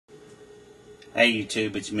Hey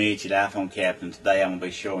YouTube, it's Mitch at iPhone Captain. Today I'm going to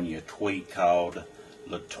be showing you a tweak called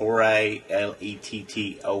Lettore,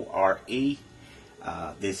 L-E-T-T-O-R-E.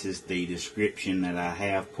 This is the description that I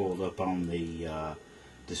have pulled up on the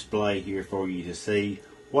display here for you to see.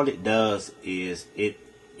 What it does is it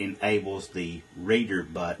enables the reader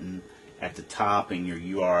button at the top in your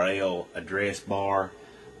URL address bar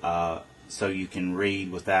so you can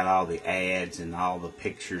read without all the ads and all the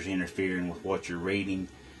pictures interfering with what you're reading.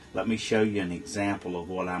 Let me show you an example of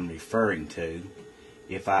what I'm referring to.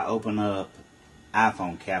 If I open up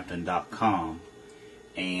iPhoneCaptain.com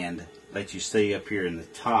and let you see up here in the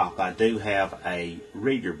top, I do have a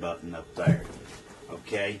reader button up there.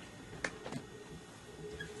 Okay?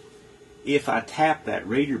 If I tap that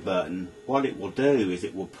reader button, what it will do is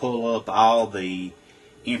it will pull up all the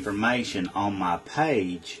information on my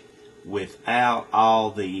page without all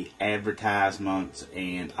the advertisements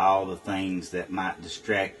and all the things that might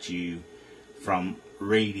distract you from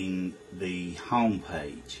reading the home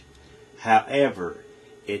page. However,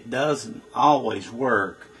 it doesn't always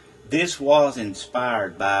work. This was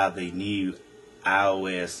inspired by the new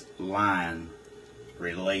iOS line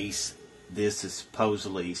release. This is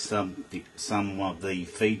supposedly some of the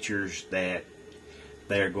features that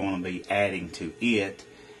they're going to be adding to it,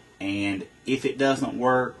 and if it doesn't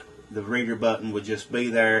work, the reader button will just be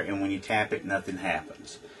there, and when you tap it, nothing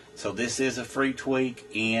happens. So this is a free tweak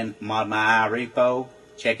in ModMyi repo.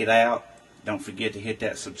 Check it out. Don't forget to hit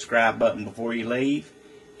that subscribe button before you leave,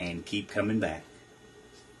 and keep coming back.